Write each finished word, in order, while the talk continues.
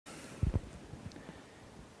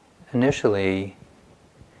initially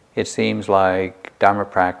it seems like Dharma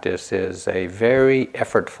practice is a very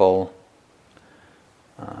effortful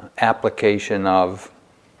application of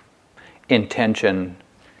intention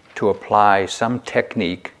to apply some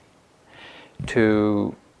technique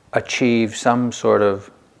to achieve some sort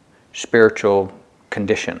of spiritual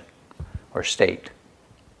condition or state.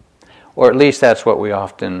 Or at least that's what we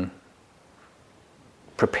often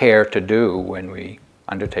prepare to do when we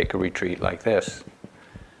undertake a retreat like this.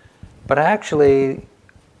 But actually,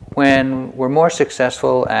 when we're more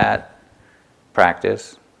successful at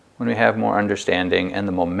practice, when we have more understanding and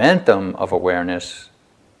the momentum of awareness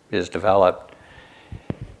is developed,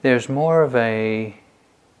 there's more of a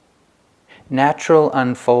natural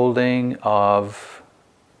unfolding of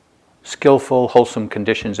skillful, wholesome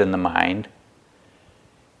conditions in the mind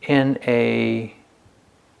in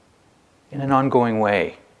an ongoing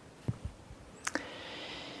way.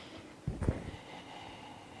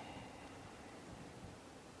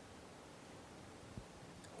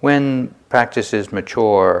 When practice is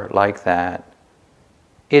mature like that,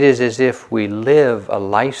 it is as if we live a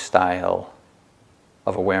lifestyle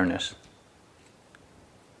of awareness.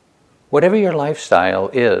 Whatever your lifestyle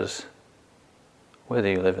is, whether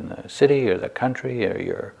you live in the city or the country, or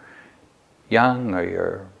you're young or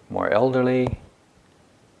you're more elderly,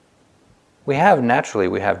 we have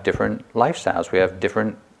different lifestyles, we have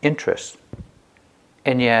different interests.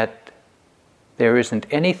 And yet, there isn't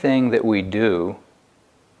anything that we do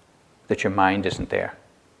that your mind isn't there.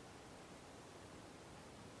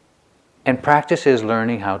 And practice is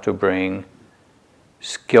learning how to bring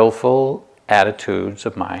skillful attitudes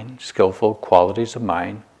of mind, skillful qualities of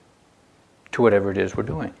mind to whatever it is we're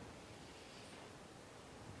doing.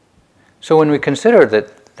 So when we consider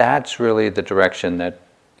that that's really the direction that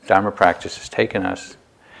Dharma practice has taken us,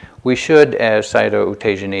 we should, as Sayadaw U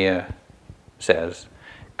Tejaniya says,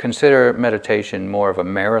 consider meditation more of a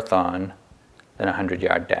marathon than a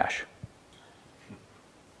 100-yard dash.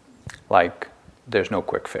 Like, there's no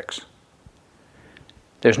quick fix.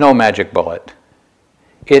 There's no magic bullet.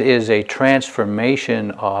 It is a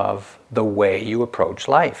transformation of the way you approach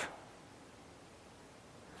life.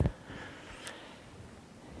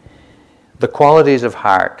 The qualities of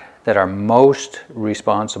heart that are most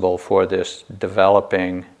responsible for this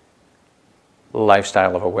developing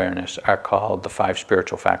lifestyle of awareness are called the 5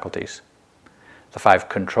 spiritual faculties, the 5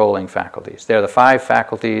 controlling faculties. They're the 5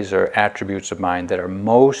 faculties or attributes of mind that are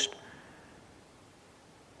most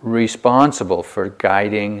responsible for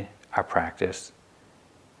guiding our practice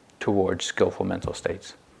towards skillful mental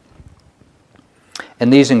states.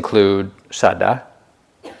 And these include saddha,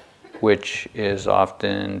 which is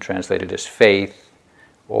often translated as faith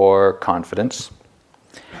or confidence;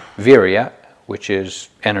 virya, which is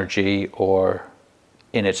energy, or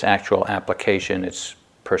in its actual application, it's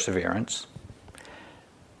perseverance;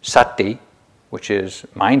 sati, which is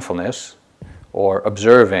mindfulness or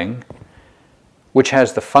observing, which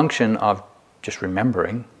has the function of just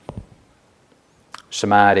remembering;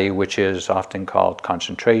 samadhi, which is often called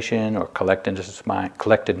concentration or collectedness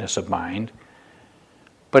of mind,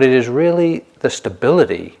 but it is really the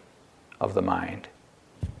stability of the mind;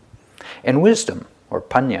 and wisdom, or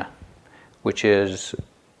panya, which is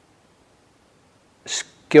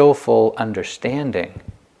skillful understanding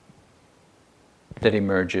that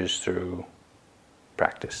emerges through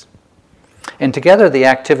practice. And together, the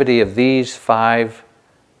activity of these 5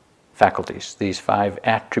 faculties, these 5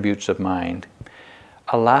 attributes of mind,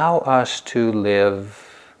 allow us to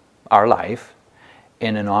live our life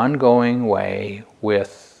in an ongoing way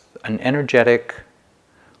with an energetic,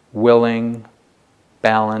 willing,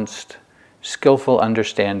 balanced, skillful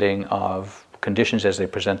understanding of conditions as they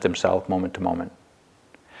present themselves moment to moment.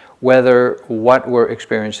 Whether what we're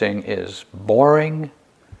experiencing is boring,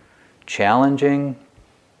 challenging,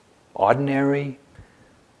 ordinary,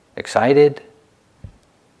 excited,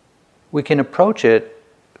 we can approach it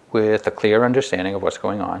with a clear understanding of what's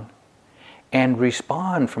going on and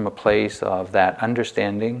respond from a place of that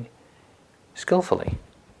understanding skillfully,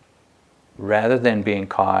 rather than being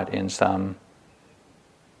caught in some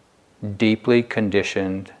deeply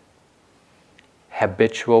conditioned,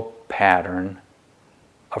 habitual pattern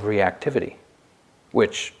of reactivity,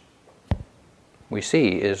 which we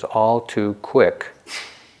see is all too quick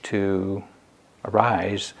to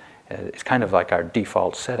arise. It's kind of like our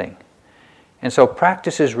default setting. And so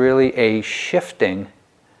practice is really a shifting,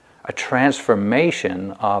 a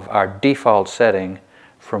transformation of our default setting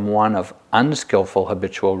from one of unskillful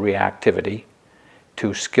habitual reactivity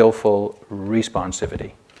to skillful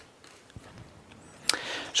responsivity.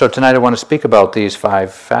 So tonight I want to speak about these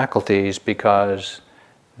 5 faculties because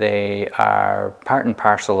They are part and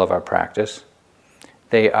parcel of our practice.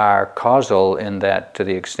 They are causal in that to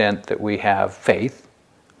the extent that we have faith,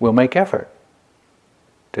 we'll make effort.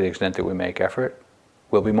 To the extent that we make effort,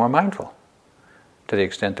 we'll be more mindful. To the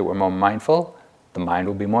extent that we're more mindful, the mind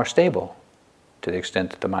will be more stable. To the extent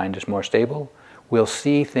that the mind is more stable, we'll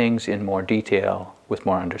see things in more detail with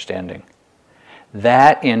more understanding.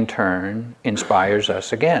 That in turn inspires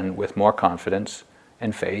us again with more confidence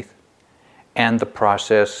and faith, and the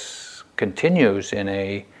process continues in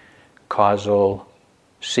a causal,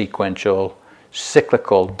 sequential,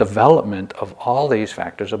 cyclical development of all these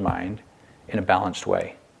factors of mind in a balanced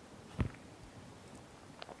way.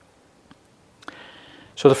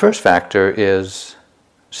 So the first factor is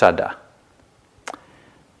saddha,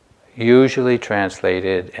 usually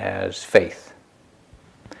translated as faith,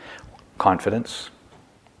 confidence,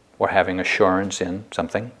 or having assurance in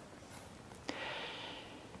something.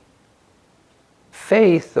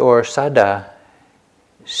 Faith or saddha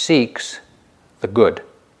seeks the good,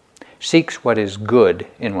 seeks what is good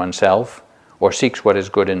in oneself, or seeks what is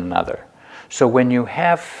good in another. So when you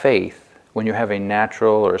have faith, when you have a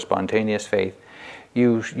natural or a spontaneous faith,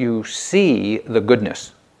 you see the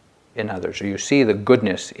goodness in others, or you see the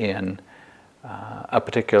goodness in a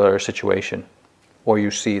particular situation, or you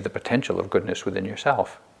see the potential of goodness within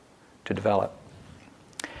yourself to develop.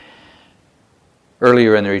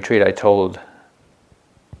 Earlier in the retreat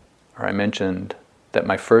I mentioned that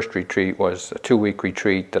my first retreat was a 2-week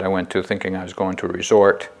retreat that I went to thinking I was going to a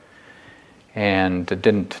resort, and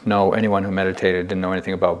didn't know anyone who meditated, didn't know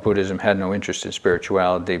anything about Buddhism, had no interest in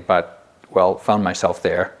spirituality, but found myself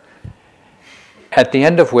there. At the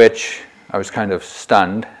end of which I was kind of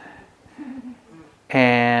stunned,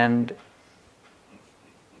 and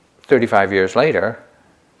 35 years later,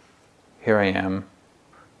 here I am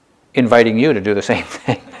inviting you to do the same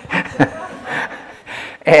thing.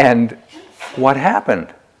 And what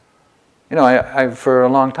happened? You know, I for a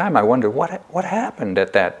long time I wondered what happened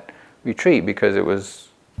at that retreat, because it was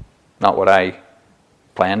not what I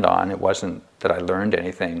planned on. It wasn't that I learned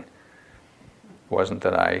anything. It wasn't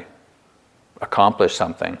that I accomplished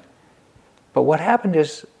something. But what happened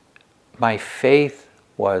is my faith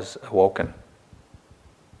was awoken.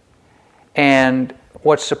 And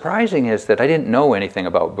what's surprising is that I didn't know anything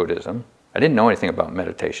about Buddhism. I didn't know anything about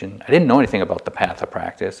meditation. I didn't know anything about the path of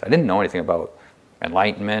practice. I didn't know anything about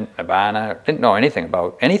enlightenment, nibbana. I didn't know anything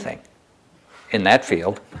about anything in that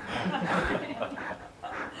field.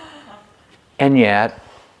 And yet,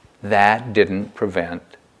 that didn't prevent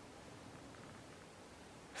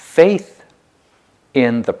faith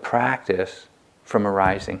in the practice from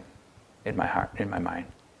arising in my heart, in my mind.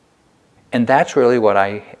 And that's really what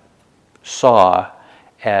I saw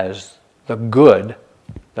as the good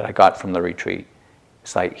that I got from the retreat.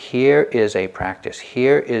 It's like, here is a practice,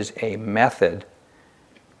 here is a method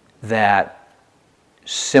that,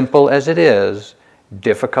 simple as it is,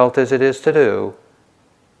 difficult as it is to do,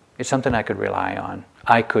 it's something I could rely on.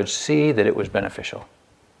 I could see that it was beneficial,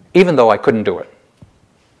 even though I couldn't do it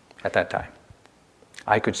at that time.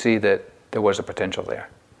 I could see that there was a potential there.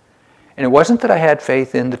 And it wasn't that I had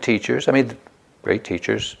faith in the teachers. I mean, great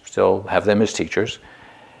teachers, still have them as teachers.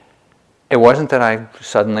 It wasn't that I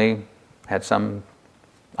suddenly had some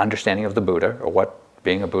understanding of the Buddha or what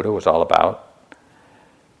being a Buddha was all about.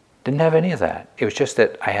 Didn't have any of that. It was just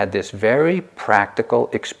that I had this very practical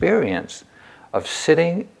experience of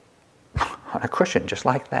sitting on a cushion just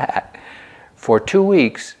like that for 2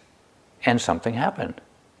 weeks, and something happened.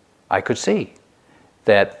 I could see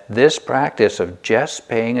that this practice of just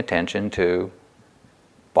paying attention to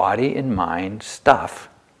body and mind stuff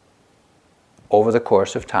over the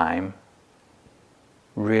course of time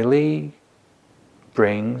really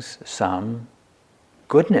brings some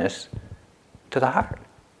goodness to the heart,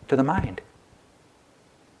 to the mind.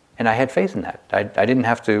 And I had faith in that. I didn't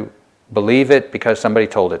have to believe it because somebody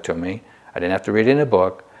told it to me. I didn't have to read it in a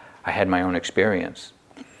book. I had my own experience.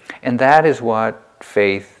 And that is what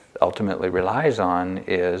faith ultimately relies on,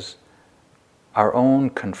 is our own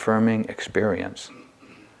confirming experience.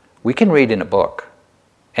 We can read in a book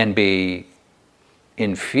and be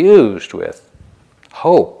infused with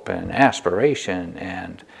hope and aspiration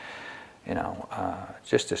and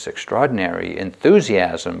just this extraordinary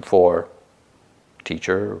enthusiasm for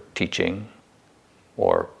teacher, teaching,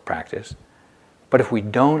 or practice. But if we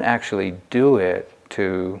don't actually do it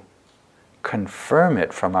to confirm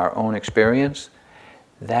it from our own experience,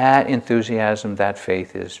 that enthusiasm, that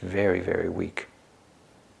faith is very, very weak.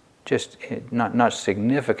 Just not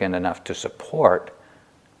significant enough to support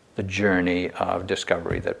the journey of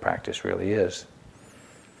discovery that practice really is.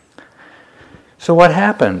 So what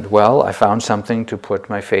happened? Well, I found something to put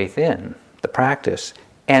my faith in, the practice.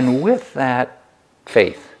 And with that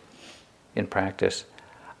faith in practice,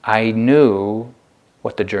 I knew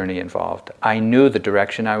what the journey involved. I knew the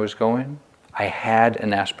direction I was going. I had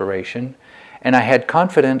an aspiration. And I had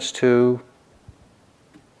confidence to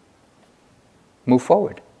move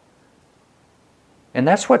forward. And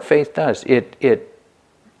that's what faith does.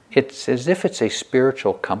 It's as if it's a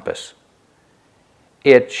spiritual compass.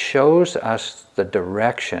 It shows us the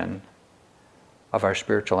direction of our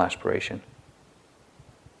spiritual aspiration.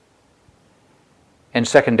 And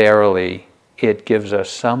secondarily, it gives us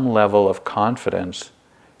some level of confidence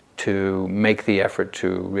to make the effort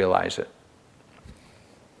to realize it.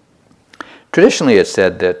 Traditionally, it's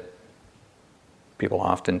said that people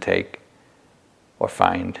often take or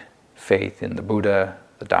find faith in the Buddha,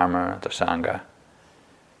 the Dharma, the Sangha.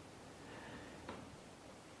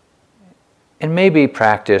 And maybe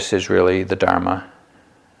practice is really the Dharma,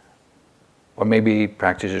 or maybe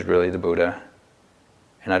practice is really the Buddha.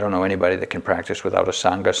 And I don't know anybody that can practice without a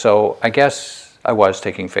Sangha. So I guess I was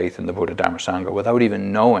taking faith in the Buddha, Dharma, Sangha without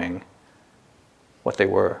even knowing what they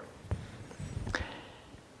were.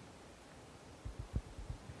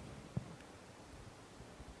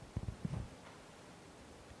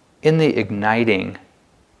 In the igniting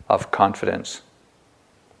of confidence,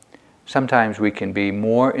 sometimes we can be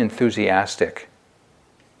more enthusiastic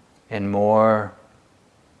and more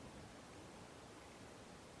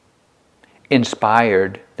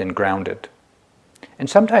inspired than grounded. And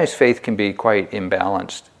sometimes faith can be quite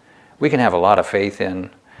imbalanced. We can have a lot of faith in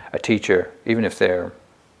a teacher, even if they're,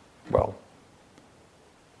 well,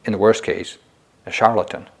 in the worst case, a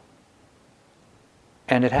charlatan.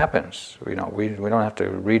 And it happens. We don't have to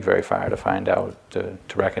read very far to find out, to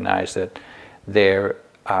recognize that there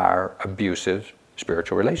are abusive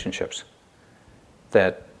spiritual relationships.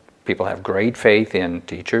 That people have great faith in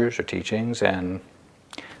teachers or teachings and,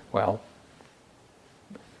 well,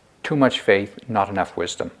 too much faith, not enough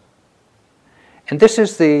wisdom. And this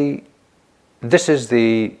is the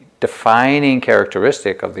defining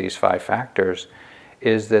characteristic of these 5 factors,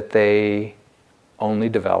 is that they only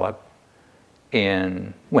develop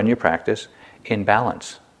when you practice, in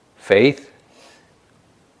balance. Faith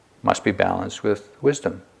must be balanced with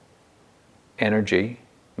wisdom. Energy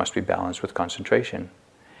must be balanced with concentration.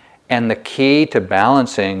 And the key to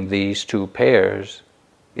balancing these 2 pairs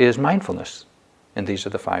is mindfulness. And these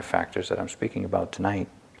are the 5 factors that I'm speaking about tonight.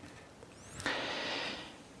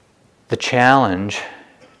 The challenge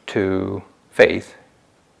to faith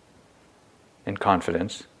and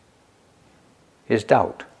confidence is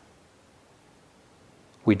doubt.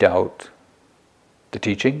 We doubt the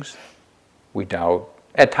teachings. We doubt,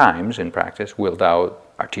 at times in practice, we'll doubt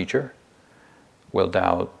our teacher. We'll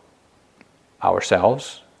doubt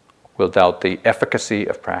ourselves. We'll doubt the efficacy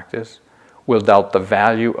of practice. We'll doubt the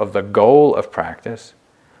value of the goal of practice.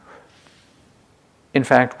 In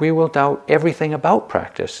fact, we will doubt everything about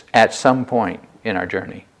practice at some point in our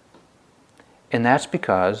journey. And that's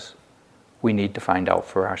because we need to find out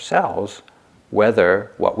for ourselves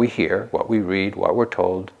whether what we hear, what we read, what we're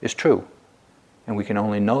told is true. And we can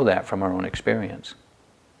only know that from our own experience.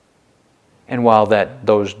 And while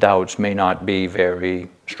those doubts may not be very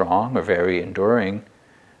strong or very enduring,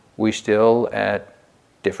 we still, at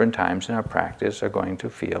different times in our practice, are going to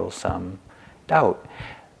feel some doubt.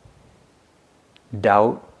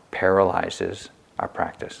 Doubt paralyzes our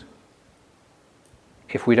practice.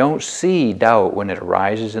 If we don't see doubt when it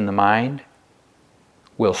arises in the mind,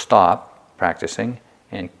 we'll stop practicing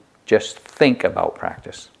and just think about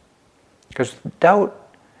practice. Because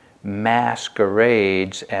doubt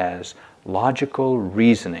masquerades as logical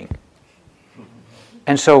reasoning.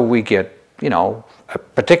 And so we get,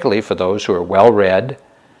 particularly for those who are well-read,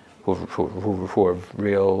 who are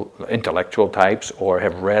real intellectual types or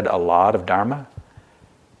have read a lot of Dharma,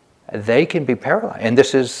 they can be paralyzed. And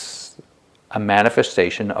this is a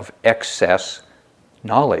manifestation of excess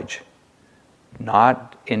knowledge,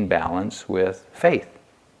 not in balance with faith.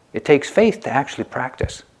 It takes faith to actually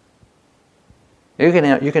practice. You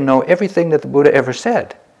can know everything that the Buddha ever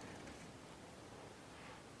said.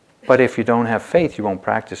 But if you don't have faith, you won't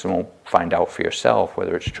practice and won't find out for yourself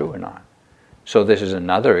whether it's true or not. So this is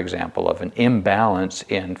another example of an imbalance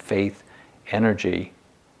in faith energy,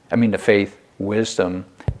 the faith wisdom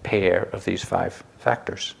pair of these 5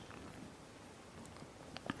 factors.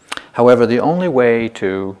 However, the only way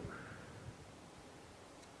to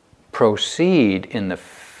proceed in the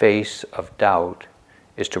face of doubt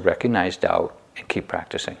is to recognize doubt and keep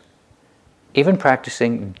practicing. Even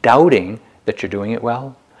practicing, doubting that you're doing it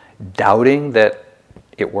well, doubting that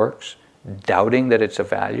it works, doubting that it's of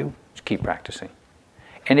value, just keep practicing.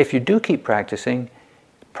 And if you do keep practicing,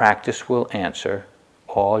 practice will answer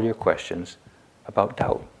all your questions about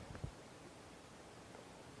doubt.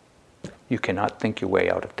 You cannot think your way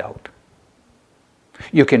out of doubt.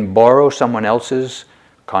 You can borrow someone else's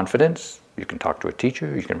confidence. You can talk to a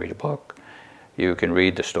teacher. You can read a book. You can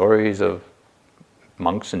read the stories of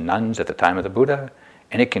monks and nuns at the time of the Buddha,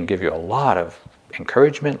 and it can give you a lot of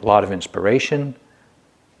encouragement, a lot of inspiration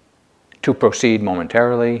to proceed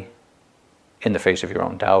momentarily in the face of your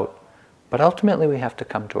own doubt. But ultimately we have to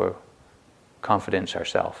come to a confidence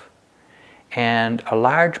ourselves. And a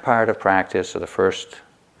large part of practice, or the first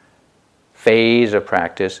phase of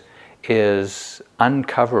practice, is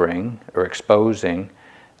uncovering or exposing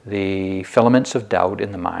the filaments of doubt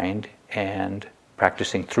in the mind and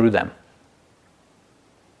practicing through them.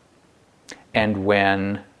 And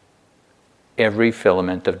when every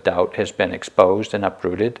filament of doubt has been exposed and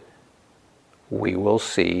uprooted, we will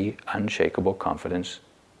see unshakable confidence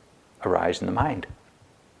arise in the mind.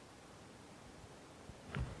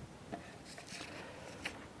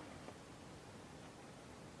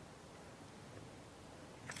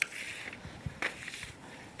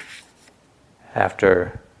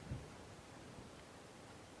 After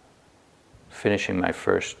finishing my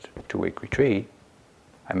first 2-week retreat,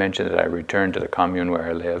 I mentioned that I returned to the commune where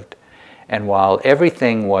I lived, and while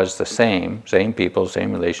everything was the same people,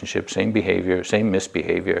 same relationships, same behavior, same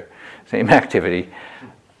misbehavior, same activity,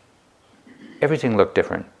 everything looked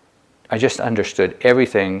different. I just understood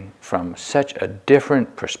everything from such a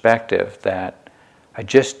different perspective that I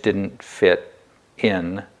just didn't fit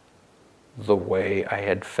in the way I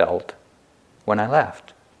had felt when I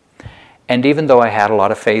left. And even though I had a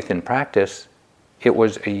lot of faith in practice, it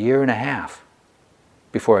was a year and a half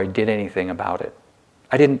before I did anything about it.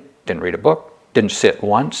 I didn't read a book, didn't sit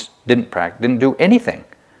once, didn't practice, didn't do anything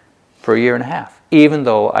for a year and a half, even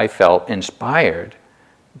though I felt inspired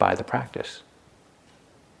by the practice.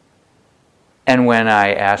 And when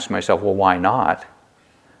I asked myself, well, why not?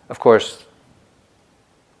 Of course,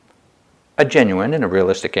 a genuine and a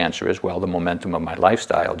realistic answer is, well, the momentum of my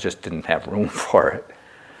lifestyle just didn't have room for it.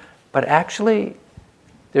 But actually,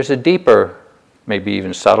 there's a deeper, maybe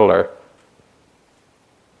even subtler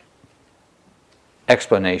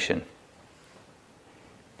explanation.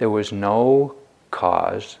 There was no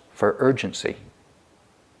cause for urgency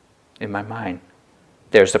in my mind.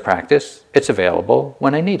 There's the practice, it's available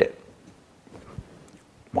when I need it.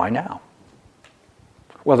 Why now?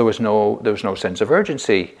 Well, there was no sense of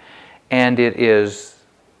urgency. And it is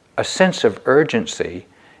a sense of urgency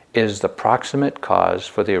is the proximate cause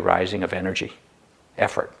for the arising of energy,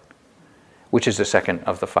 effort, which is the second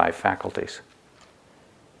of the 5 faculties.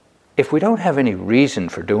 If we don't have any reason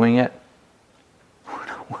for doing it,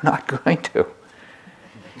 we're not going to.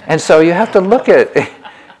 And so you have to look at,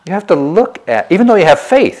 even though you have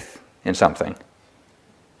faith in something,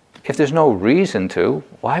 if there's no reason to,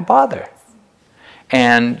 why bother?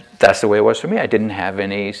 And that's the way it was for me. I didn't have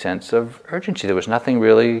any sense of urgency. There was nothing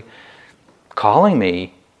really calling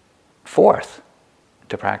me forth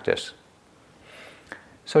to practice.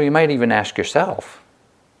 So you might even ask yourself,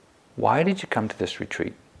 why did you come to this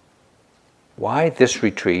retreat? Why this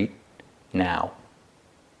retreat now?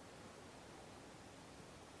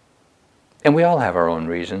 And we all have our own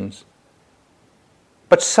reasons.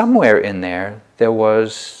 But somewhere in there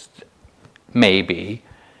was maybe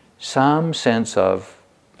some sense of,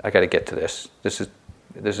 I got to get to this.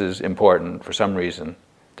 This is important for some reason.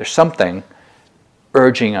 There's something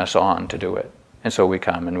urging us on to do it. And so we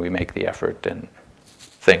come and we make the effort and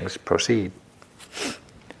things proceed.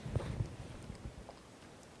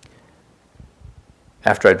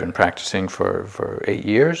 After I'd been practicing for 8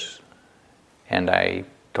 years, and I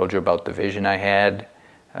told you about the vision I had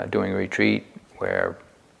doing a retreat where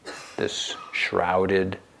this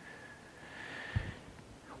shrouded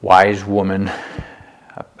wise woman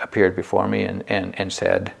appeared before me and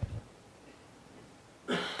said,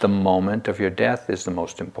 the moment of your death is the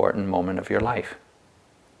most important moment of your life.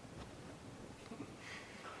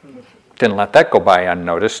 Didn't let that go by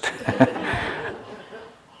unnoticed.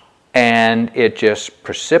 And it just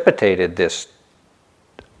precipitated this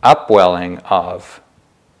upwelling of,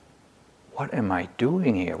 what am I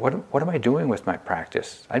doing here? What am I doing with my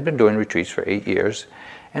practice? I'd been doing retreats for 8 years,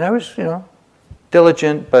 and I was,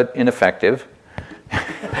 diligent but ineffective.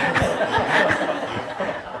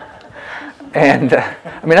 And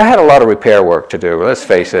I had a lot of repair work to do, let's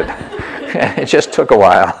face it. It just took a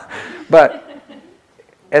while. But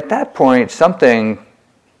at that point, something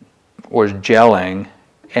was gelling,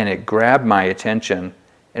 and it grabbed my attention,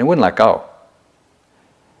 and it wouldn't let go.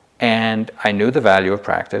 And I knew the value of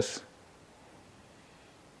practice,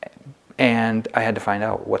 And I had to find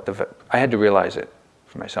out I had to realize it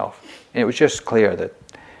for myself. And it was just clear that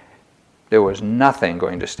there was nothing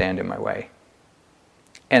going to stand in my way.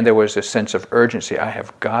 And there was a sense of urgency. I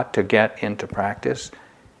have got to get into practice.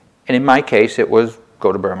 And in my case, it was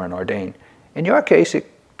go to Burma and ordain. In your case, it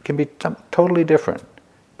can be totally different.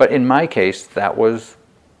 But in my case, that was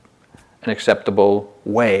an acceptable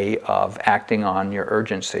way of acting on your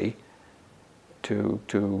urgency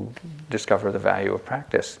to discover the value of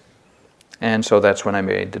practice. And so that's when I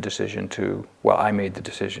made the decision the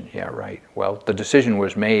decision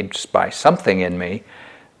was made by something in me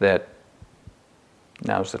that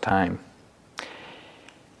now's the time.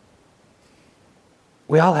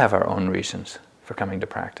 We all have our own reasons for coming to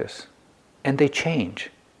practice, and they change.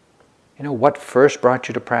 You know, what first brought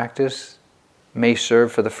you to practice may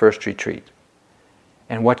serve for the first retreat.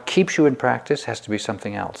 And what keeps you in practice has to be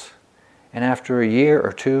something else. And after a year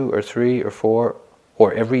or 2 or 3 or 4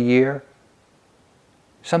 or every year,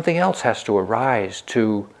 something else has to arise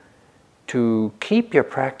to keep your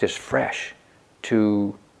practice fresh,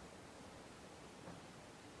 to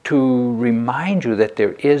remind you that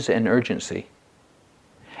there is an urgency.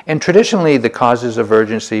 And traditionally, the causes of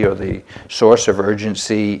urgency or the source of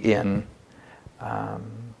urgency in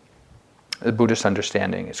the Buddhist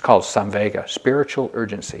understanding, it's called samvega, spiritual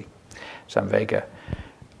urgency. Samvega.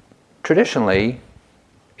 Traditionally,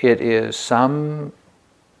 it is some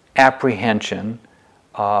apprehension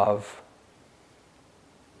of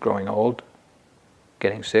growing old,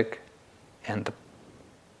 getting sick, and the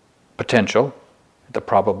potential, the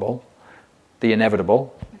probable, the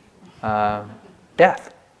inevitable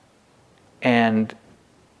death. And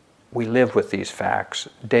we live with these facts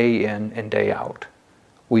day in and day out.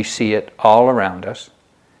 We see it all around us.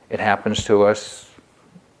 It happens to us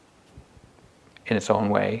in its own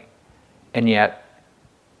way, and yet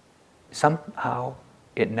somehow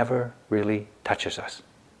it never really touches us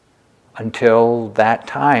until that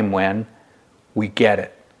time when we get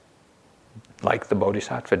it, like the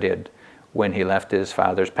Bodhisattva did when he left his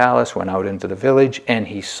father's palace, went out into the village, and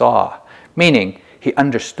he saw, meaning he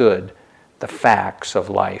understood the facts of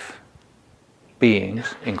life.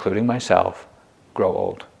 Beings, including myself, grow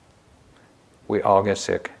old. We all get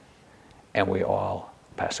sick, and we all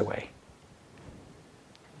pass away.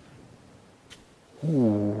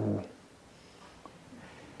 Ooh.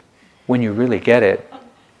 When you really get it,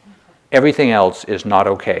 everything else is not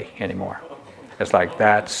okay anymore. It's like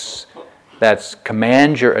that's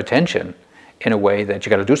commands your attention in a way that you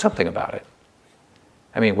got to do something about it.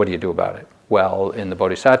 I mean, what do you do about it? Well, in the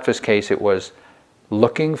Bodhisattva's case, it was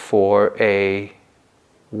looking for a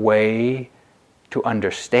way to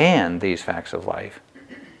understand these facts of life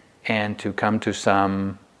and to come to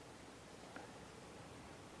some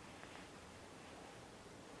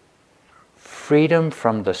freedom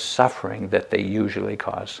from the suffering that they usually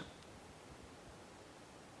cause.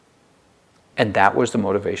 And that was the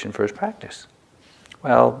motivation for his practice.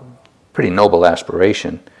 Well, pretty noble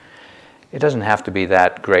aspiration. It doesn't have to be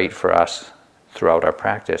that great for us throughout our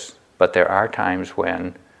practice, but there are times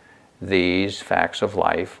when these facts of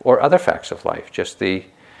life, or other facts of life, just the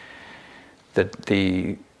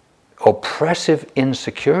oppressive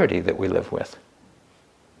insecurity that we live with.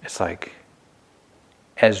 It's like,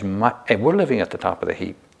 we're living at the top of the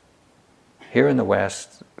heap. Here in the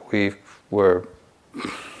West, we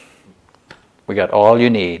got all you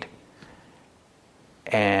need.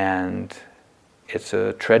 And it's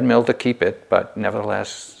a treadmill to keep it, but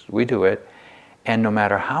nevertheless, we do it. And no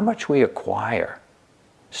matter how much we acquire,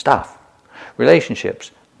 stuff, relationships,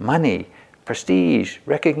 money, prestige,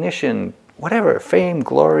 recognition, whatever, fame,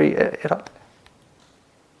 glory,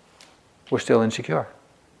 we're still insecure.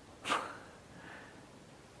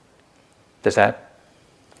 Does that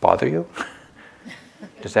bother you?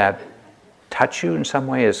 Does that touch you in some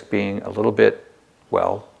way as being a little bit,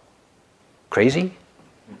 crazy?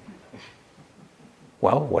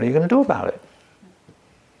 Well, what are you going to do about it?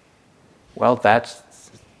 Well, that's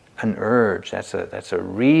an urge. That's a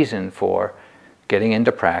reason for getting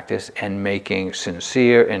into practice and making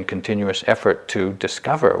sincere and continuous effort to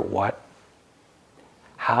discover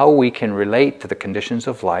how we can relate to the conditions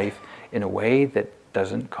of life in a way that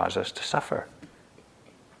doesn't cause us to suffer.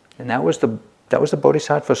 And that was the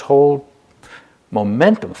Bodhisattva's whole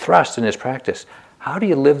momentum, thrust in his practice. How do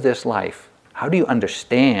you live this life? How do you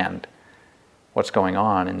understand what's going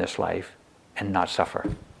on in this life and not suffer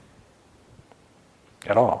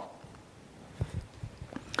at all?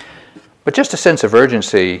 But just a sense of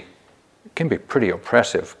urgency can be pretty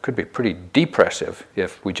oppressive, could be pretty depressive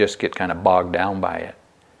if we just get kind of bogged down by it.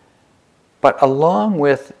 But along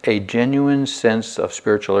with a genuine sense of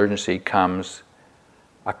spiritual urgency comes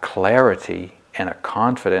a clarity and a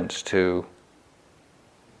confidence to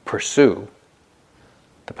pursue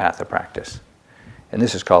the path of practice. And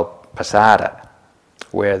this is called pasada,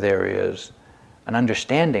 where there is an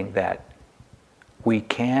understanding that we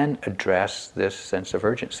can address this sense of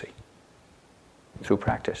urgency through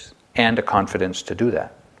practice, and a confidence to do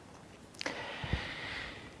that.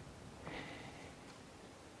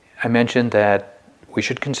 I mentioned that we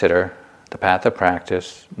should consider the path of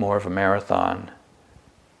practice more of a marathon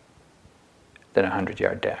than a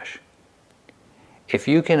 100-yard dash. If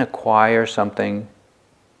you can acquire something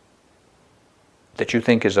that you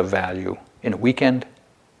think is of value in a weekend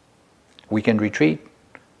retreat,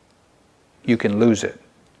 you can lose it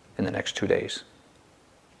in the next 2 days.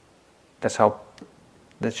 That's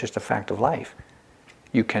just a fact of life.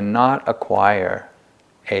 You cannot acquire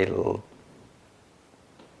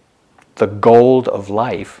the gold of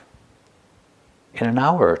life in an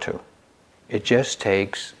hour or two. It just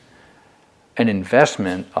takes an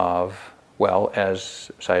investment of, well,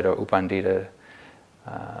 as Sayadaw U Pandita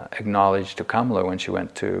acknowledged to Kamala when she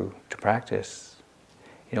went to practice,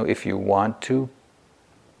 if you want to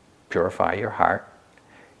purify your heart,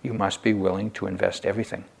 you must be willing to invest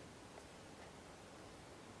everything.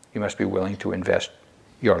 You must be willing to invest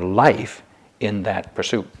your life in that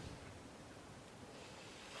pursuit.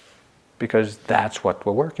 Because that's what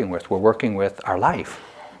we're working with. We're working with our life.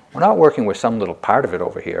 We're not working with some little part of it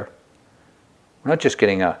over here. We're not just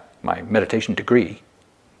getting my meditation degree.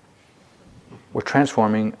 We're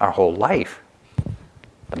transforming our whole life,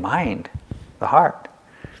 the mind, the heart.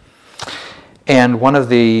 And one of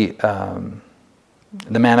the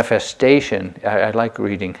manifestation, I like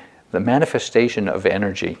reading, the manifestation of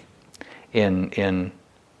energy in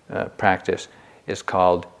practice is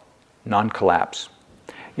called non-collapse.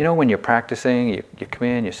 When you're practicing, you come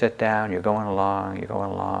in, you sit down, you're going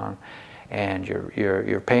along, and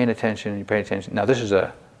you're paying attention. Now this is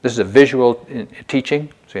a visual teaching,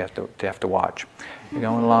 so you have to watch. You're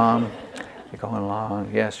going along.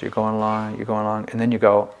 Yes, you're going along, and then you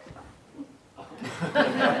go. Do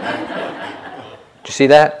you see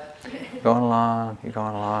that? You're going along,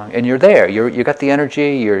 and you're there. You got the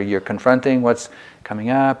energy. You're confronting what's coming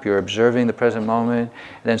up. You're observing the present moment,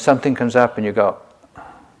 and then something comes up, and you go.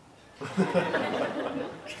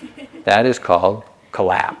 That is called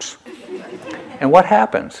collapse. And what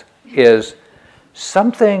happens is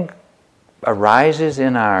something arises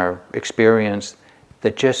in our experience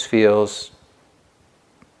that just feels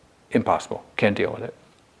impossible, can't deal with it.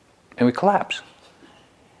 And we collapse.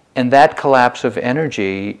 And that collapse of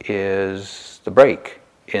energy is the break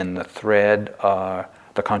in the thread,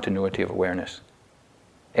 the continuity of awareness.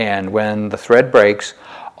 And when the thread breaks,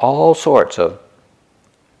 all sorts of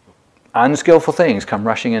unskillful things come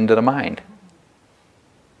rushing into the mind.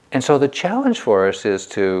 And so the challenge for us is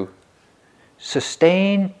to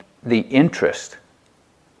sustain the interest,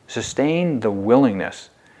 sustain the willingness,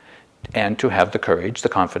 and to have the courage, the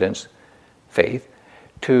confidence, faith,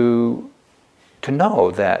 to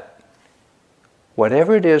know that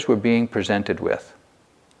whatever it is we're being presented with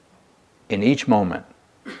in each moment,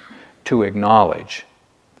 to acknowledge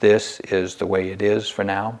this is the way it is for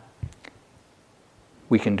now,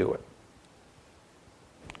 we can do it.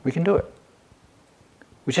 We can do it.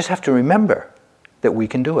 We just have to remember that we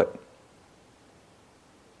can do it.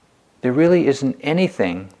 There really isn't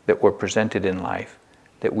anything that we're presented in life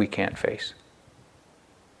that we can't face.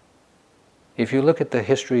 If you look at the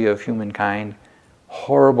history of humankind,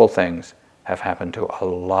 horrible things have happened to a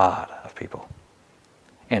lot of people.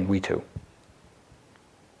 And we too.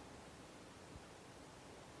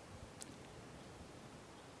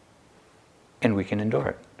 And we can endure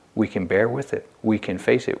it. We can bear with it. We can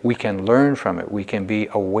face it. We can learn from it. We can be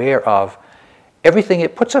aware of everything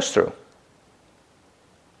it puts us through.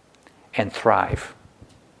 And thrive.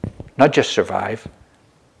 Not just survive,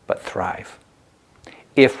 but thrive.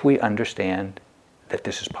 If we understand that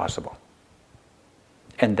this is possible.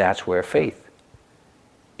 And that's where faith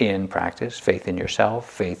in practice, faith in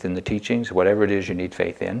yourself, faith in the teachings, whatever it is you need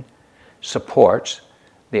faith in, supports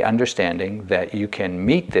the understanding that you can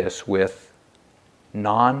meet this with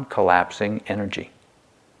non-collapsing energy.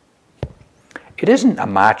 It isn't a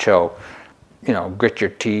macho, grit your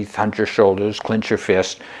teeth, hunch your shoulders, clench your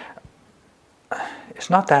fist. It's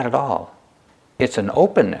not that at all. It's an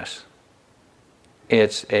openness.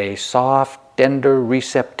 It's a soft, tender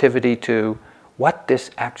receptivity to what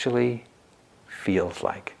this actually feels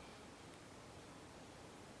like.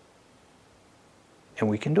 And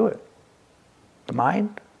we can do it. The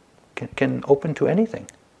mind can open to anything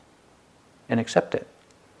and accept it.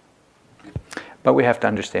 But we have to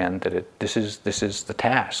understand that this is the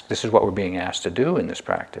task. This is what we're being asked to do in this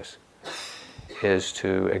practice, is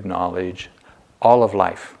to acknowledge all of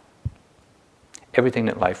life, everything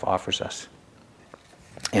that life offers us,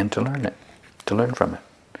 and to learn it, to learn from it.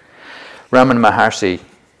 Ramana Maharshi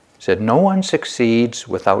said, "No one succeeds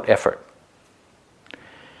without effort.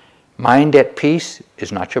 Mind at peace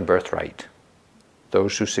is not your birthright.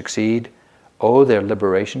 Those who succeed owe their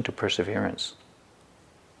liberation to perseverance."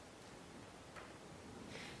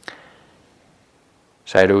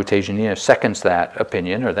 Sayadaw U Tejaniya seconds that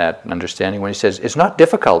opinion or that understanding when he says, "It's not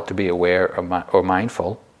difficult to be aware or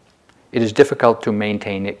mindful. It is difficult to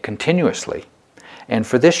maintain it continuously. And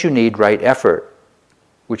for this you need right effort,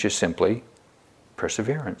 which is simply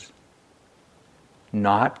perseverance.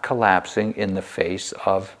 Not collapsing in the face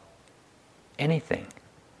of anything."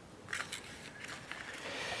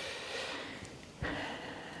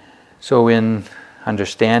 So in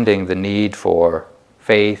understanding the need for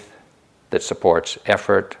faith that supports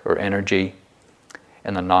effort or energy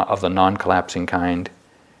and of the non-collapsing kind,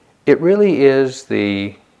 it really is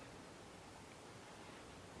the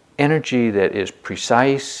energy that is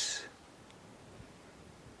precise,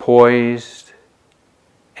 poised,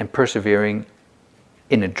 and persevering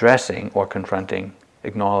in addressing or confronting,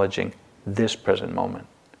 acknowledging this present moment.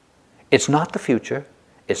 It's not the future,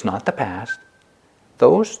 it's not the past.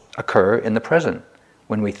 Those occur in the present.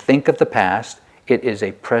 When we think of the past, it is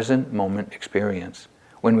a present moment experience.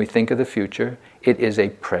 When we think of the future, it is a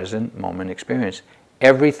present moment experience.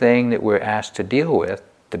 Everything that we're asked to deal with,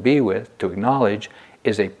 to be with, to acknowledge,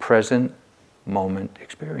 is a present moment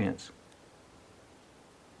experience.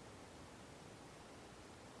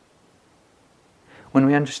 When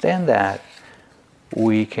we understand that,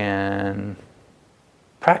 we can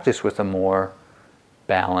practice with a more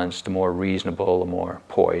balanced, a more reasonable, a more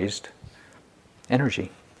poised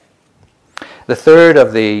energy. The third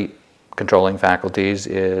of the controlling faculties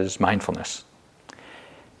is mindfulness.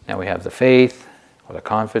 Now we have the faith or the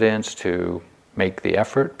confidence to make the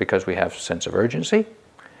effort because we have a sense of urgency,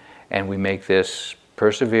 and we make this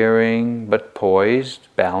persevering but poised,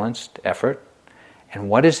 balanced effort. And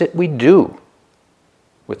what is it we do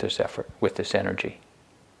with this effort, with this energy?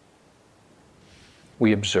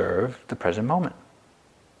 We observe the present moment.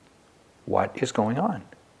 What is going on?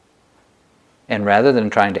 And rather than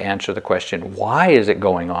trying to answer the question, why is it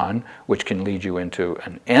going on, which can lead you into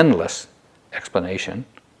an endless explanation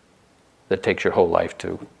that takes your whole life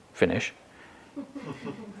to finish,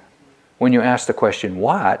 when you ask the question,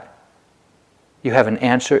 what, you have an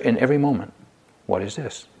answer in every moment. What is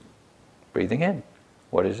this? Breathing in.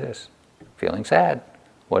 What is this? Feeling sad.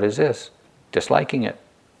 What is this? Disliking it.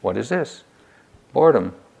 What is this?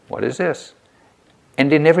 Boredom. What is this?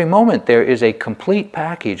 And in every moment there is a complete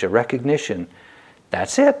package, a recognition.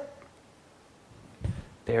 That's it.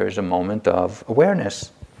 There is a moment of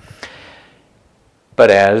awareness. But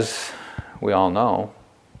as we all know,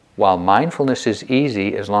 while mindfulness is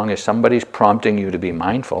easy, as long as somebody's prompting you to be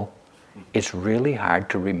mindful, it's really hard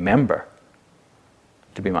to remember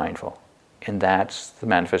to be mindful. And that's the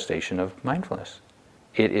manifestation of mindfulness.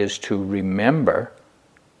 It is to remember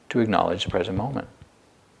to acknowledge the present moment.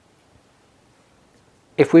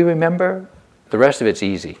 If we remember, the rest of it's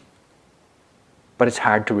easy. But it's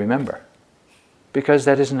hard to remember. Because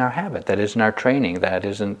that isn't our habit, that isn't our training,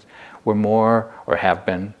 we're more, or have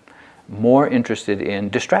been, more interested in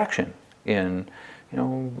distraction, in,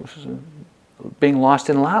 being lost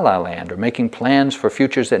in la la land, or making plans for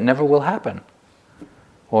futures that never will happen,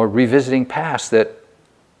 or revisiting past that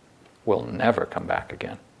will never come back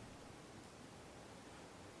again.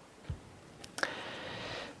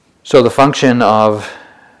 So the function of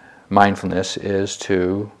mindfulness is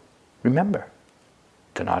to remember,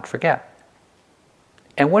 to not forget.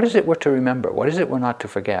 And what is it we're to remember? What is it we're not to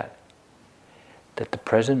forget? That the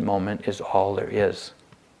present moment is all there is.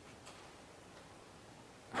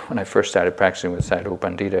 When I first started practicing with Sayadaw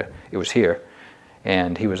Pandita, it was here,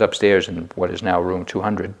 and he was upstairs in what is now room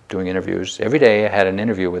 200 doing interviews. Every day I had an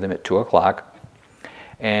interview with him at 2 o'clock,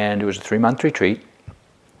 and it was a 3-month retreat,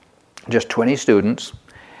 just 20 students,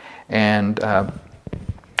 and I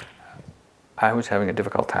was having a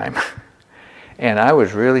difficult time. And I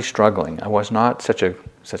was really struggling. I was not such a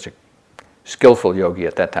skillful yogi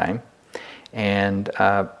at that time. And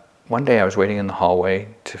one day I was waiting in the hallway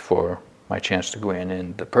for my chance to go in,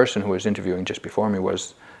 and the person who was interviewing just before me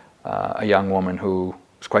was a young woman who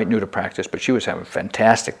was quite new to practice, but she was having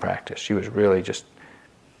fantastic practice. She was really just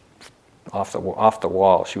off the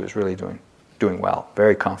wall. She was really doing well,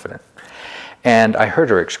 very confident. And I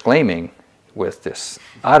heard her exclaiming with this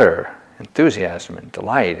utter enthusiasm and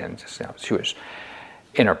delight, and just,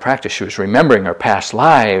 in her practice, she was remembering her past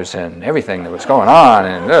lives and everything that was going on,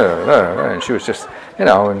 and she was just,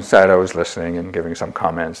 inside I was listening and giving some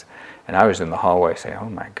comments, and I was in the hallway saying, "Oh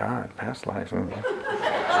my God, past lives."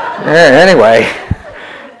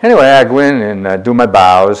 Anyway, I go in and do my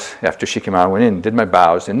bows. After she came out, I went in and did my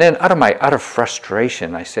bows, and then out of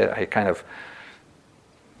frustration, I kind of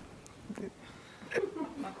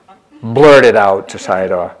blurted out to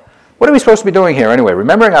Sayadaw, "What are we supposed to be doing here anyway?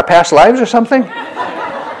 Remembering our past lives or something?"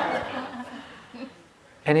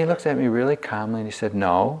 And he looked at me really calmly and he said,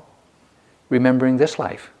 "No, remembering this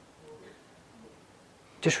life.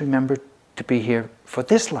 Just remember to be here for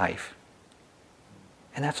this life.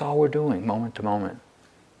 And that's all we're doing, moment to moment.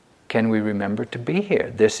 Can we remember to be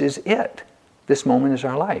here? This is it. This moment is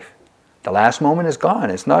our life. The last moment is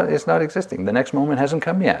gone. It's not existing. The next moment hasn't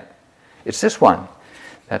come yet. It's this one.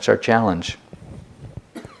 That's our challenge."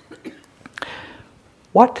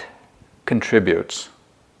 What contributes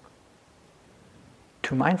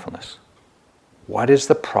to mindfulness? What is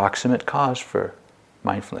the proximate cause for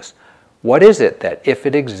mindfulness? What is it that, if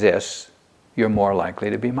it exists, you're more likely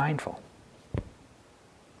to be mindful?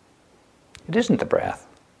 It isn't the breath.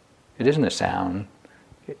 It isn't the sound.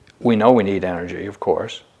 We know we need energy, of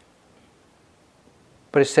course.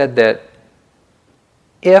 But it's said that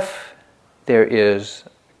if there is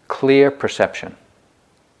clear perception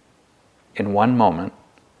in one moment,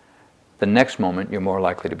 the next moment you're more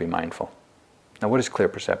likely to be mindful. Now, what is clear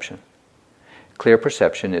perception? Clear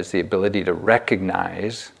perception is the ability to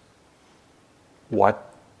recognize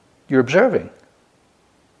what you're observing.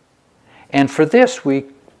 And for this, we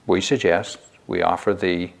offer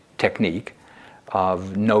the technique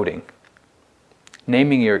of noting,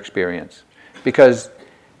 naming your experience. Because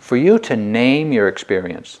for you to name your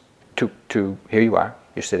experience, to here you are,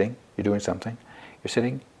 you're sitting, you're doing something, you're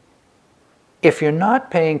sitting. If you're not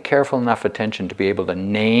paying careful enough attention to be able to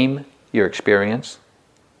name your experience,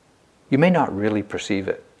 you may not really perceive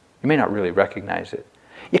it. You may not really recognize it.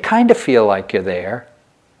 You kind of feel like you're there,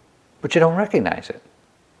 but you don't recognize it.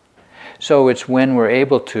 So it's when we're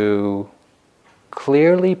able to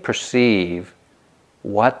clearly perceive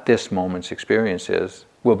what this moment's experience is,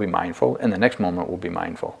 we'll be mindful, and the next moment we'll be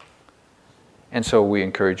mindful. And so we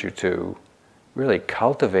encourage you to really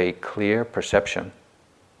cultivate clear perception.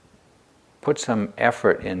 Put some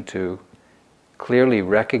effort into clearly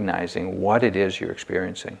recognizing what it is you're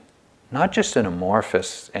experiencing. Not just an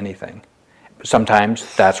amorphous anything.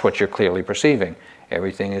 Sometimes that's what you're clearly perceiving.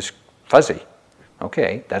 Everything is fuzzy.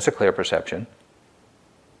 Okay, that's a clear perception.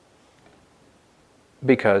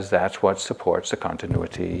 Because that's what supports the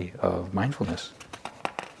continuity of mindfulness.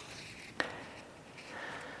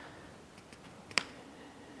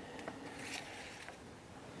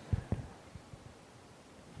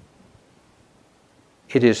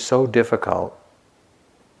 It is so difficult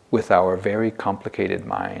with our very complicated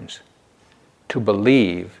minds to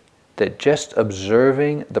believe that just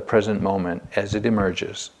observing the present moment as it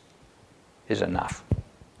emerges is enough.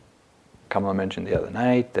 Kamala mentioned the other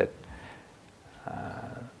night that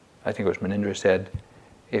I think it was Manindra said,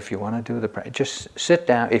 if you want to do the practice, just sit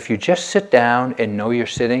down. If you just sit down and know you're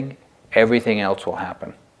sitting, everything else will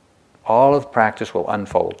happen. All of practice will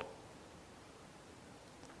unfold.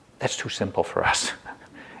 That's too simple for us.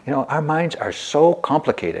 Our minds are so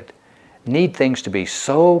complicated, need things to be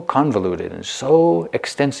so convoluted and so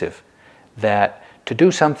extensive that to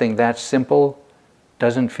do something that simple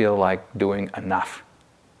doesn't feel like doing enough.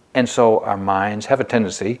 And so our minds have a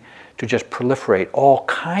tendency to just proliferate all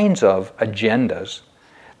kinds of agendas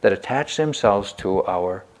that attach themselves to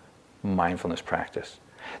our mindfulness practice.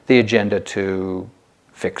 The agenda to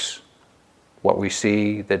fix what we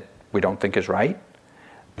see that we don't think is right.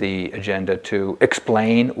 The agenda to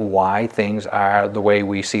explain why things are the way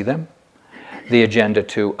we see them. The agenda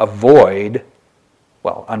to avoid,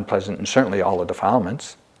 unpleasant and certainly all the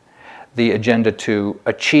defilements. The agenda to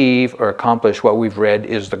achieve or accomplish what we've read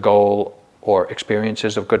is the goal or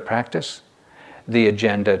experiences of good practice. The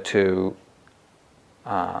agenda to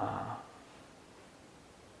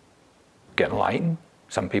get enlightened.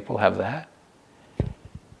 Some people have that.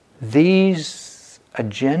 These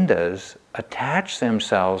agendas attach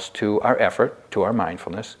themselves to our effort, to our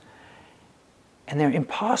mindfulness, and they're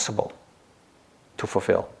impossible to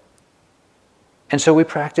fulfill. And so we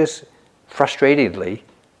practice frustratedly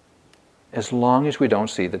as long as we don't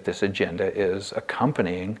see that this agenda is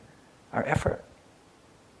accompanying our effort.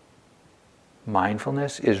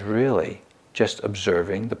 Mindfulness is really just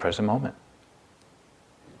observing the present moment,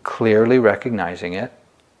 clearly recognizing it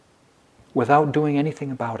without doing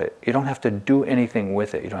anything about it. You don't have to do anything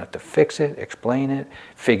with it. You don't have to fix it, explain it,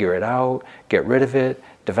 figure it out, get rid of it,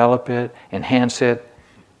 develop it, enhance it.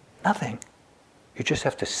 Nothing. You just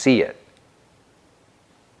have to see it.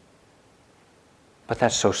 But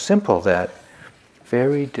that's so simple that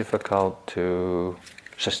very difficult to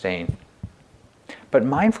sustain. But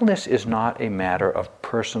mindfulness is not a matter of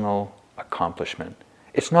personal accomplishment.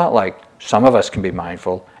 It's not like some of us can be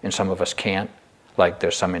mindful and some of us can't, like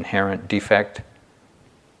there's some inherent defect.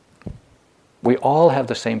 We all have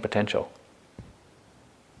the same potential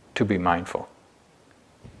to be mindful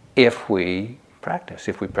if we practice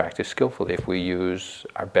skillfully, if we use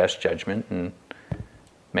our best judgment and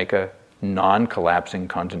make a non-collapsing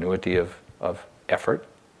continuity of effort.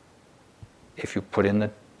 If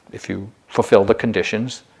you fulfill the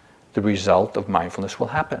conditions, the result of mindfulness will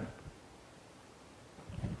happen.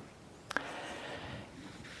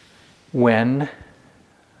 When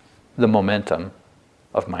the momentum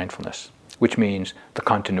of mindfulness, which means the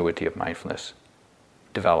continuity of mindfulness,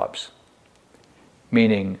 develops,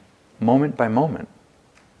 meaning moment by moment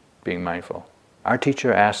being mindful. Our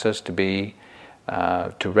teacher asks us to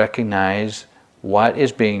recognize what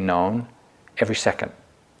is being known every second,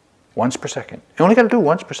 once per second. You only got to do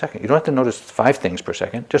once per second. You don't have to notice 5 things per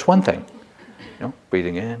second, just one thing.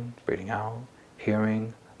 Breathing in, breathing out,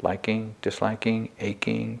 hearing, liking, disliking,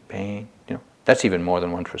 aching, pain. That's even more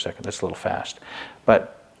than once per second. That's a little fast.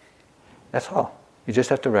 But that's all. You just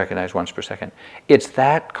have to recognize once per second. It's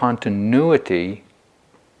that continuity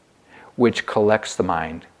which collects the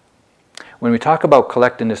mind. When we talk about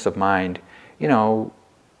collectedness of mind,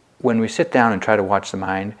 when we sit down and try to watch the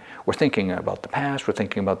mind, we're thinking about the past, we're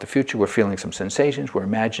thinking about the future, we're feeling some sensations, we're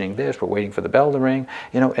imagining this, we're waiting for the bell to ring,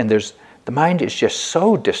 and the mind is just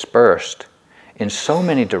so dispersed in so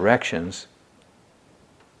many directions,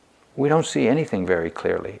 we don't see anything very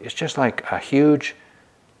clearly. It's just like a huge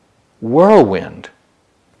whirlwind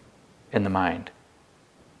in the mind,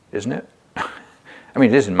 isn't it? I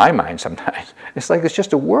mean, it is in my mind sometimes. It's like it's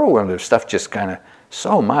just a whirlwind of stuff, just kind of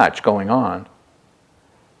so much going on.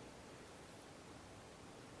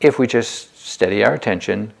 If we just steady our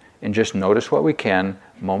attention and just notice what we can,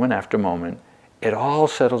 moment after moment, it all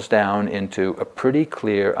settles down into a pretty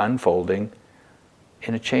clear unfolding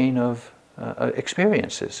in a chain of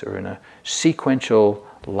experiences, or in a sequential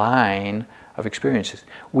line of experiences.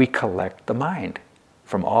 We collect the mind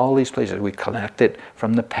from all these places. We collect it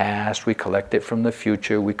from the past, we collect it from the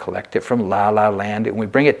future, we collect it from La La Land, and we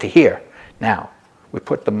bring it to here, now. We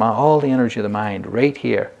put all the energy of the mind right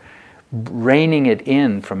here, reining it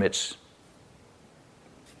in from its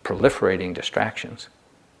proliferating distractions.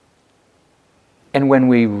 And when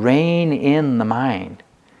we rein in the mind,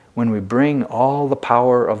 when we bring all the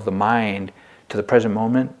power of the mind to the present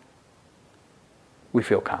moment, we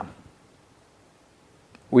feel calm.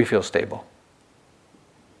 We feel stable.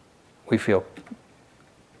 We feel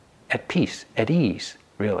at peace, at ease,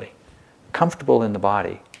 really. Comfortable in the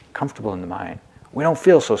body, comfortable in the mind. We don't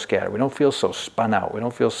feel so scattered. We don't feel so spun out. We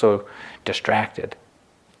don't feel so distracted.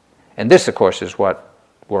 And this, of course, is what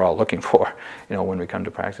we're all looking for, when we come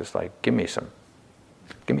to practice. Like, give me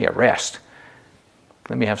a rest.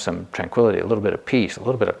 Let me have some tranquility, a little bit of peace, a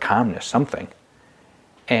little bit of calmness, something.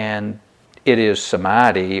 And it is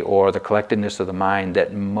samadhi, or the collectedness of the mind,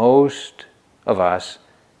 that most of us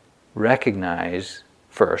recognize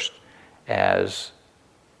first as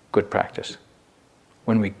good practice.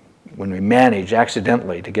 When we manage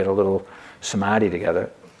accidentally to get a little samadhi together,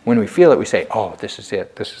 when we feel it, we say, "Oh, this is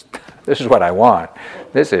it. This is what I want.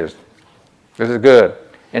 This is good."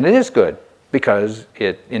 And it is good, because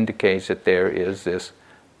it indicates that there is this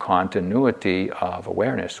continuity of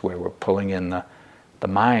awareness where we're pulling in the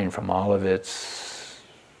mind from all of its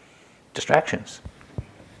distractions.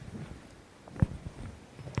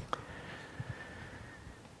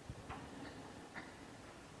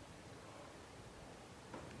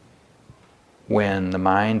 When the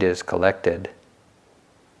mind is collected,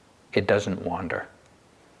 it doesn't wander.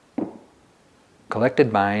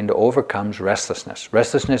 Collected mind overcomes restlessness.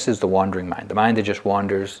 Restlessness is the wandering mind, the mind that just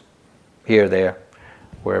wanders here, there,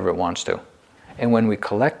 wherever it wants to. And when we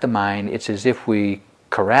collect the mind, it's as if we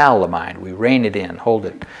corral the mind, we rein it in, hold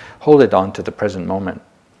it onto the present moment.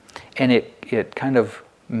 And it kind of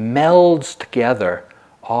melds together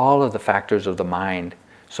all of the factors of the mind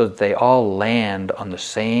so that they all land on the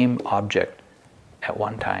same object at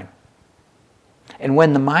one time. And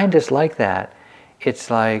when the mind is like that,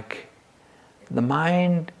 it's like the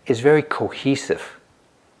mind is very cohesive.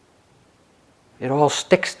 It all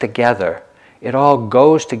sticks together. It all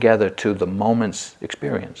goes together to the moment's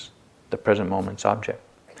experience, the present moment's object.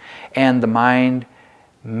 And the mind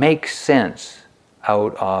makes sense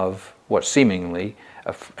out of what seemingly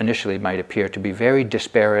initially might appear to be very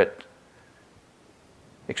disparate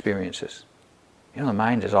experiences. The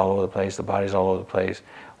mind is all over the place, the body's all over the place,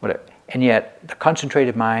 whatever. And yet, the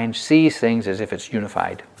concentrated mind sees things as if it's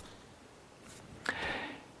unified.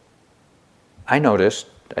 I noticed,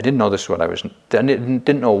 I didn't know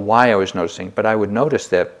why I was noticing, but I would notice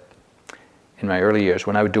that in my early years,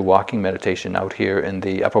 when I would do walking meditation out here in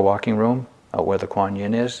the upper walking room, out where the Kuan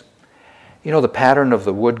Yin is, the pattern of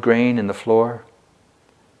the wood grain in the floor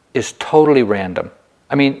is totally random.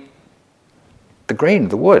 I mean, the grain of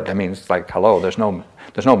the wood, it's like, hello, there's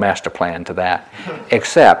no master plan to that.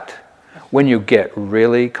 Except when you get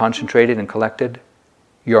really concentrated and collected,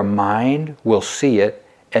 your mind will see it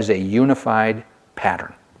as a unified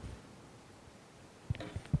pattern.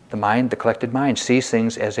 The collected mind, sees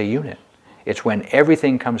things as a unit. It's when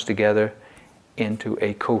everything comes together into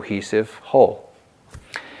a cohesive whole.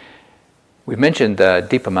 We've mentioned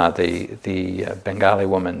Deepama, the Bengali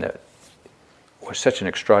woman that was such an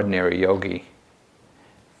extraordinary yogi,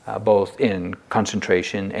 both in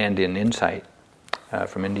concentration and in insight,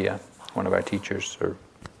 from India, one of our teachers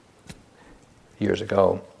years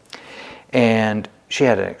ago. And she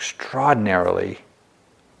had an extraordinarily,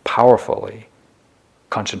 powerfully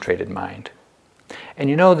concentrated mind. And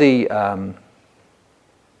the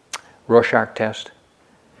Rorschach test?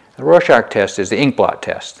 The Rorschach test is the ink blot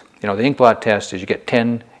test. The ink blot test is you get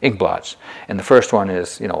 10 ink blots, and the first one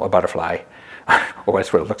is, a butterfly, or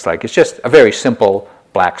that's what it looks like. It's just a very simple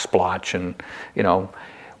black splotch, and,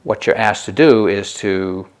 what you're asked to do is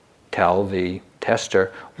to tell the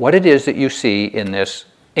tester what it is that you see in this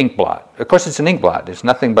ink blot. Of course, it's an ink blot. It's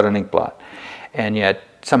nothing but an ink blot. And yet,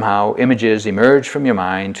 somehow, images emerge from your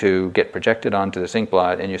mind to get projected onto this ink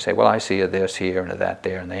blot, and you say, well, I see a this here and a that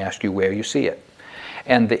there, and they ask you where you see it.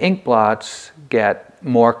 And the ink blots get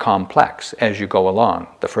more complex as you go along.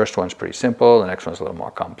 The first one's pretty simple, the next one's a little more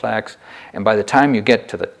complex, and by the time you get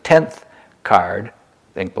to the 10th card,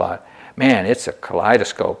 the ink blot, man, it's a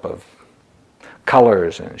kaleidoscope of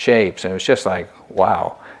colors and shapes, and it's just like,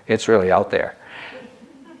 wow, it's really out there.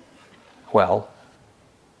 Well,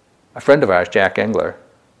 a friend of ours, Jack Engler,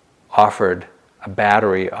 offered a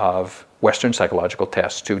battery of Western psychological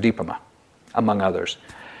tests to Deepama, among others.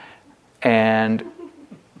 And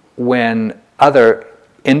when other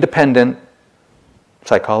independent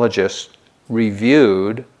psychologists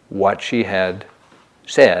reviewed what she had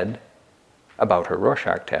said about her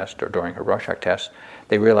Rorschach test, or during her Rorschach test,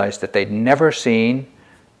 they realized that they'd never seen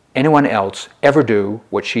anyone else ever do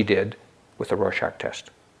what she did with the Rorschach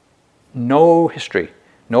test. No history,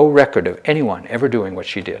 no record of anyone ever doing what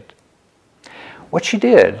she did. What she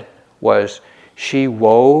did was she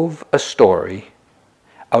wove a story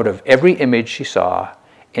out of every image she saw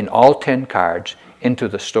in all 10 cards into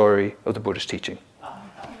the story of the Buddhist teaching.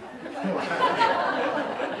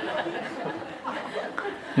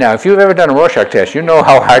 Now, if you've ever done a Rorschach test, you know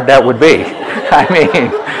how hard that would be.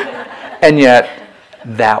 And yet,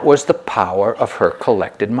 that was the power of her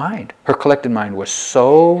collected mind. Her collected mind was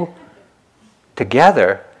so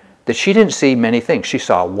together that she didn't see many things. She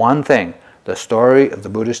saw one thing, the story of the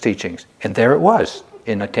Buddhist teachings. And there it was,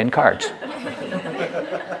 in the 10 cards.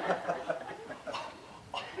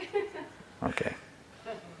 Okay.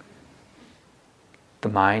 The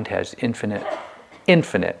mind has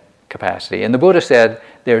infinite capacity. And the Buddha said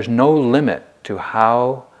there's no limit to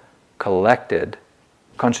how collected,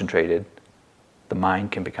 concentrated the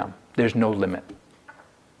mind can become. There's no limit.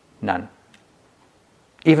 None.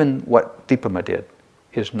 Even what Deepama did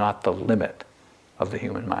is not the limit of the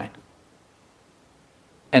human mind.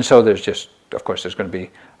 And so there's just, of course, there's going to be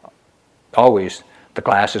always, the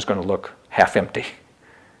glass is going to look half empty.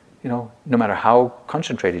 No matter how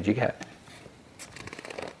concentrated you get.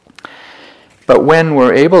 But when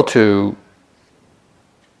we're able to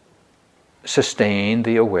sustain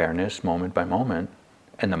the awareness moment by moment,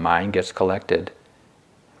 and the mind gets collected,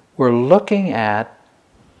 we're looking at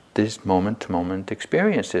these moment-to-moment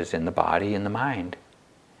experiences in the body and the mind.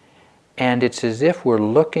 And it's as if we're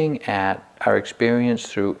looking at our experience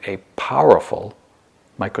through a powerful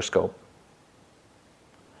microscope.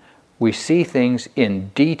 We see things in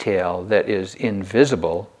detail that is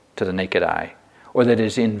invisible to the naked eye, or that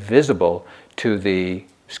is invisible to the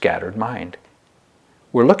scattered mind.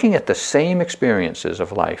 We're looking at the same experiences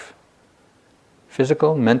of life.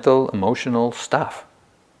 Physical, mental, emotional stuff.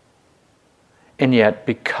 And yet,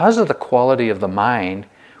 because of the quality of the mind,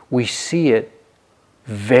 we see it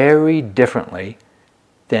very differently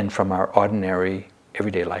than from our ordinary,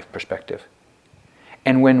 everyday life perspective.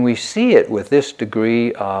 And when we see it with this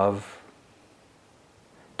degree of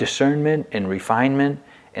discernment and refinement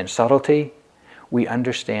and subtlety, we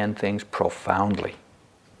understand things profoundly.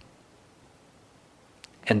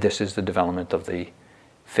 And this is the development of the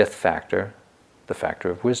fifth factor, the factor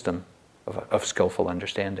of wisdom, of skillful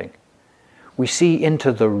understanding. We see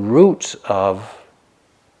into the roots of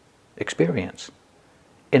experience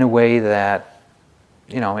in a way that,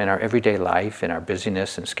 in our everyday life, in our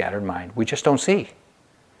busyness and scattered mind, we just don't see.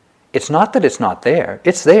 It's not that it's not there,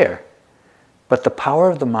 it's there. But the power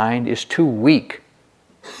of the mind is too weak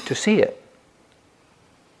to see it.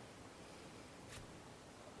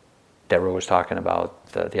 Deborah was talking about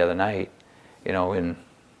the other night, in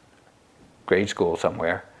grade school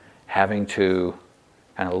somewhere, having to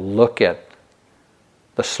kind of look at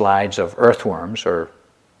the slides of earthworms or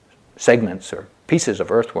segments or pieces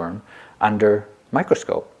of earthworm under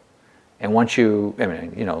microscope. And once the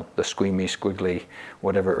squeamy, squiggly,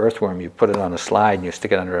 whatever earthworm, you put it on a slide and you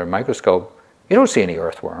stick it under a microscope, you don't see any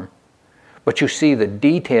earthworm. But you see the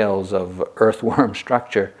details of earthworm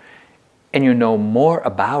structure, and you know more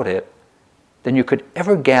about it than you could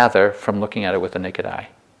ever gather from looking at it with the naked eye.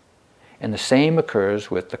 And the same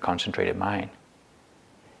occurs with the concentrated mind.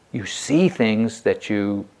 You see things that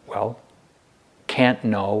you, can't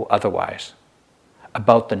know otherwise.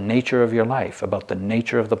 About the nature of your life, about the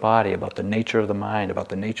nature of the body, about the nature of the mind, about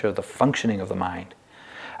the nature of the functioning of the mind,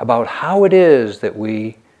 about how it is that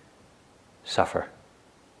we suffer,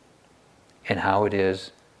 and how it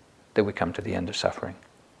is that we come to the end of suffering.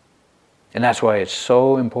 And that's why it's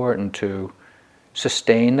so important to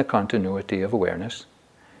sustain the continuity of awareness,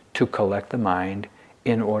 to collect the mind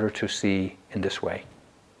in order to see in this way.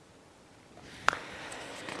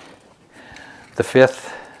 The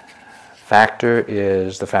fifth factor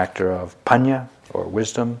is the factor of panya, or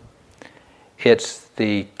wisdom. It's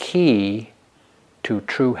the key to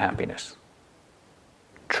true happiness.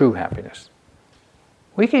 True happiness.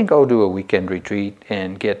 We can go do a weekend retreat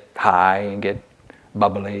and get high and get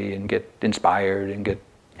bubbly and get inspired and get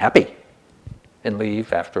happy and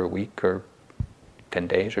leave after a week or 10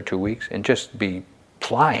 days or 2 weeks and just be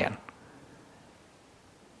flying.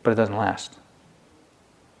 But it doesn't last.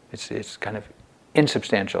 It's kind of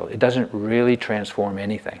insubstantial. It doesn't really transform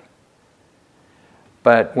anything.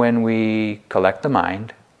 But when we collect the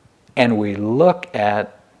mind and we look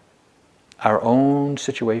at our own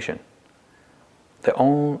situation,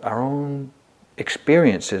 our own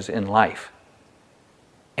experiences in life,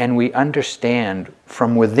 and we understand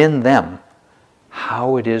from within them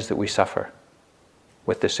how it is that we suffer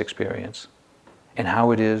with this experience and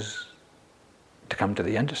how it is to come to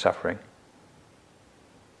the end of suffering,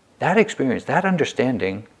 that experience, that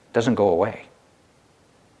understanding doesn't go away.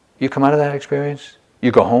 You come out of that experience,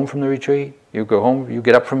 you go home from the retreat, you go home, you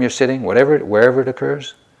get up from your sitting, wherever it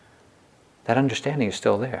occurs, that understanding is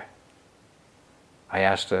still there. I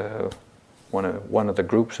asked one of the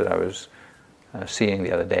groups that I was seeing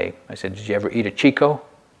the other day, I said, did you ever eat a chico?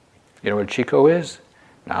 You know what a chico is?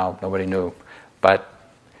 No, nobody knew. But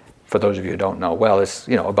for those of you who don't know, well, it's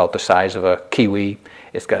about the size of a kiwi.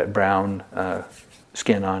 It's got a brown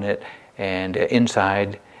skin on it, and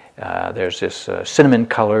inside there's this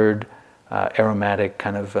cinnamon-colored, aromatic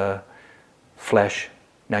kind of flesh.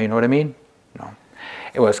 Now you know what I mean? No.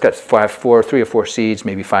 Well, it's got 3 or 4 seeds,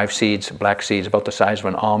 maybe 5 seeds, black seeds, about the size of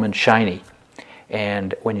an almond, shiny.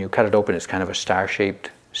 And when you cut it open, it's kind of a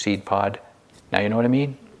star-shaped seed pod. Now you know what I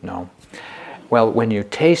mean? No. Well, when you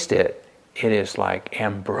taste it, it is like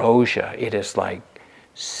ambrosia. It is like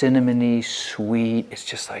cinnamony, sweet. It's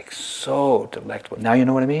just like so delectable. Now you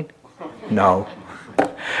know what I mean? No.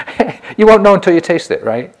 You won't know until you taste it,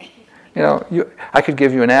 right? I could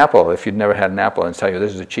give you an apple if you'd never had an apple and tell you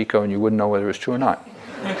this is a Chico and you wouldn't know whether it was true or not.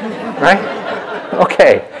 Right?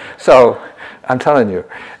 Okay. So I'm telling you,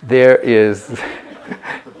 there is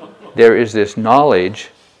this knowledge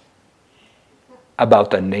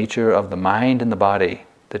about the nature of the mind and the body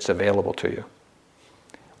that's available to you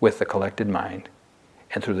with the collected mind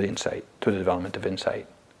and through the insight, through the development of insight.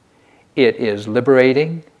 It is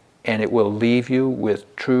liberating, and it will leave you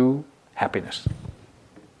with true happiness.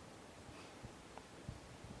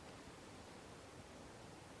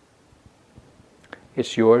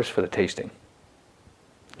 It's yours for the tasting.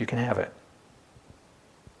 You can have it.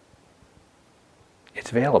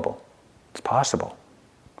 It's available. It's possible.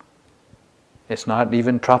 It's not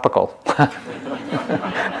even tropical,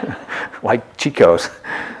 like Chicos.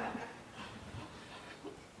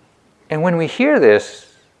 And when we hear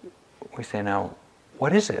this, we say, now,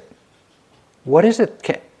 what is it? What is it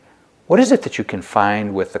that you can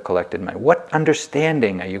find with the collected mind? What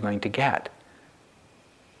understanding are you going to get?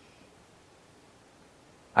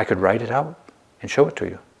 I could write it out and show it to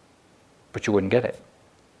you, but you wouldn't get it.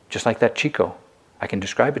 Just like that Chico. I can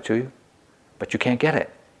describe it to you, but you can't get it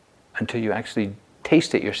until you actually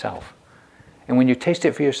taste it yourself. And when you taste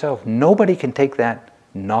it for yourself, nobody can take that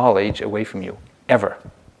knowledge away from you. ever.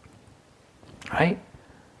 Right?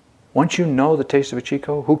 Once you know the taste of a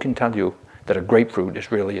Chico, who can tell you that a grapefruit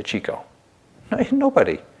is really a Chico?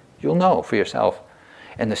 Nobody. You'll know for yourself.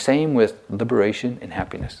 And the same with liberation and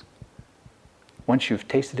happiness. Once you've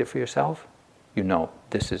tasted it for yourself, you know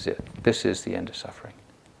this is it. This is the end of suffering.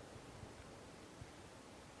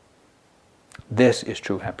 This is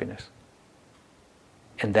true happiness.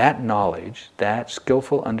 And that knowledge, that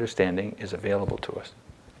skillful understanding is available to us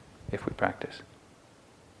if we practice.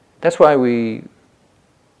 That's why we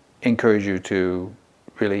encourage you to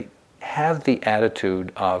really have the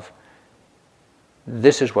attitude of,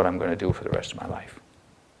 this is what I'm going to do for the rest of my life.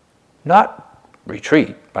 Not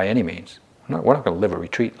retreat by any means. We're not going to live a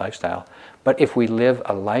retreat lifestyle. But if we live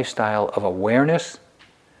a lifestyle of awareness,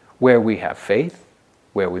 where we have faith,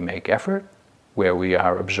 where we make effort, where we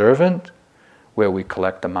are observant, where we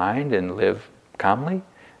collect the mind and live calmly,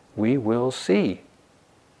 we will see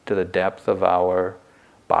to the depth of our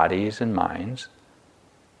bodies and minds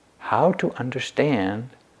how to understand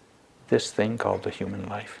this thing called the human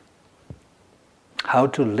life. How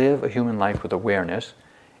to live a human life with awareness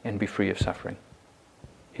and be free of suffering.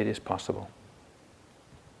 It is possible.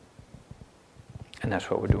 And that's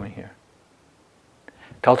what we're doing here.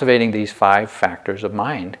 Cultivating these 5 factors of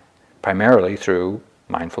mind, primarily through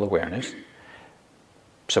mindful awareness,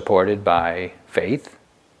 supported by faith,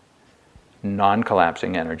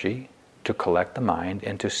 non-collapsing energy, to collect the mind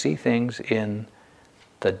and to see things in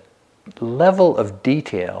the level of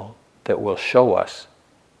detail that will show us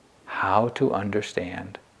how to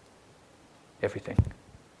understand everything.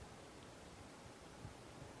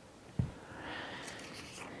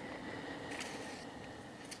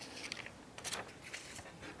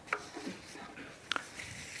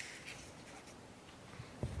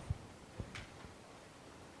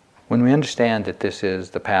 When we understand that this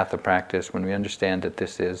is the path of practice, when we understand that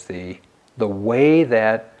this is the way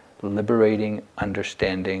that liberating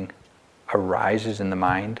understanding arises in the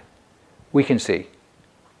mind, we can see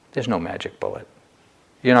there's no magic bullet.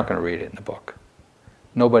 You're not going to read it in the book.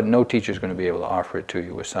 No teacher is going to be able to offer it to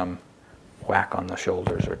you with some whack on the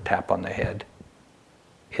shoulders or tap on the head.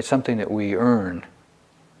 It's something that we earn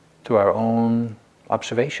through our own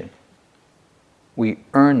observation. We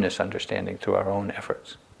earn this understanding through our own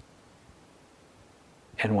efforts.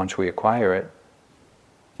 And once we acquire it,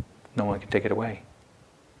 no one can take it away.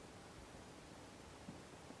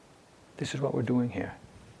 This is what we're doing here.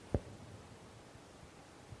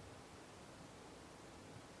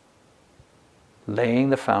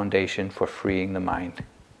 Laying the foundation for freeing the mind,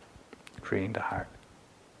 freeing the heart.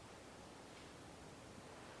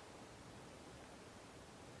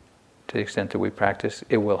 To the extent that we practice,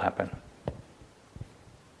 it will happen.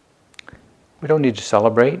 We don't need to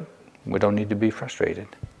celebrate. We don't need to be frustrated.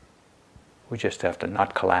 We just have to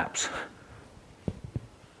not collapse.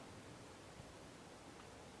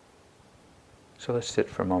 So let's sit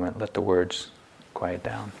for a moment, let the words quiet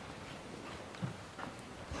down.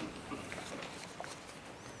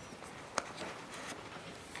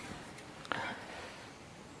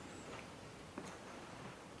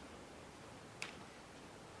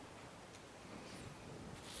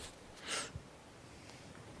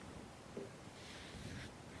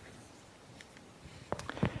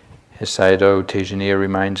 As Sayadaw Tejaniya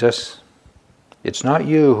reminds us, it's not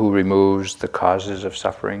you who removes the causes of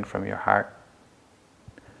suffering from your heart.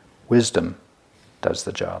 Wisdom does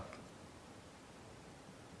the job.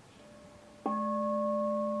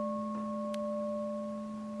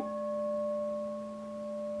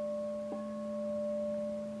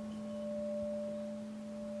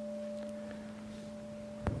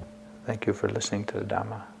 Thank you for listening to the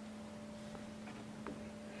Dhamma.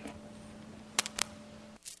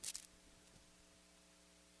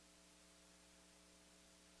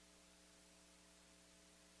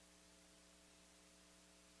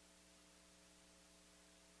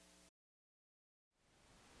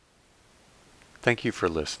 Thank you for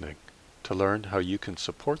listening. To learn how you can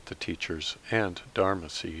support the teachers and Dharma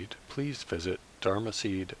Seed, please visit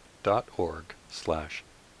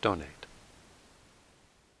dharmaseed.org/donate.